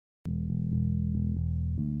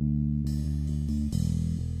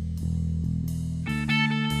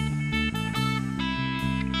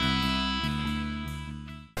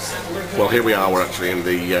Well, here we are. We're actually in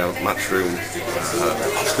the matchroom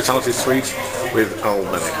hospitality suite with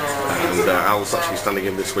Bennett, and Al's actually standing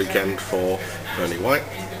in this weekend for Bernie White.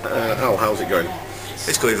 Al, how's it going?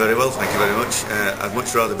 It's going very well, thank you very much. I'd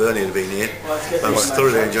much rather Bernie had been here. I was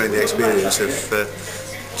thoroughly enjoying the experience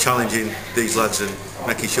of challenging these lads and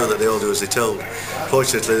making sure that they all do as they're told.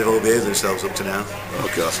 Fortunately, they've all behaved themselves up to now.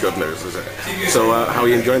 Okay, that's good news, is it? So, how are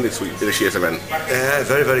you enjoying this year's event?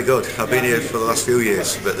 Very, very good. I've been here for the last few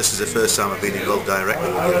years, but this is the first time I've been involved directly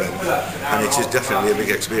with the event, and it is definitely a big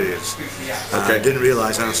experience. Okay. I didn't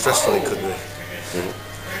realise how stressful it could be.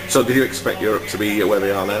 So did you expect Europe to be where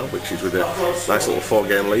they are now, which is with a nice little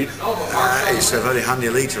 4-game lead? It's a very handy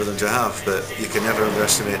lead for them to have, but you can never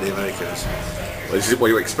underestimate the Americans. Well, is it what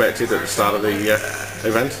you expected at the start of the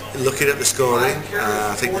event? Looking at the scoring,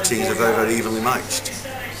 I think the teams are very, very evenly matched.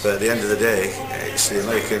 But at the end of the day, it's the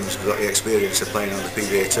Americans who've got the experience of playing on the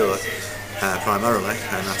PBA Tour primarily,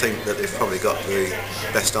 and I think that they've probably got the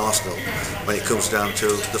best arsenal when it comes down to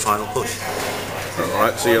the final push.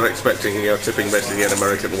 Alright, so you're expecting tipping basically an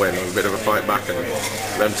American win, or a bit of a fight back and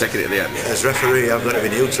them taking it at the end? As referee, I've got to be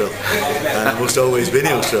neutral, and I must always be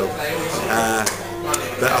neutral.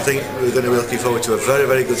 But I think we're going to be looking forward to a very,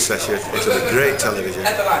 very good session. It'll be great television,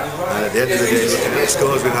 and at the end of the day, looking at the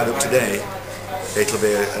scores we've had up today, it'll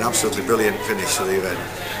be an absolutely brilliant finish to the event.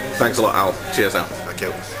 Thanks a lot, Al. Cheers now. Thank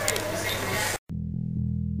you.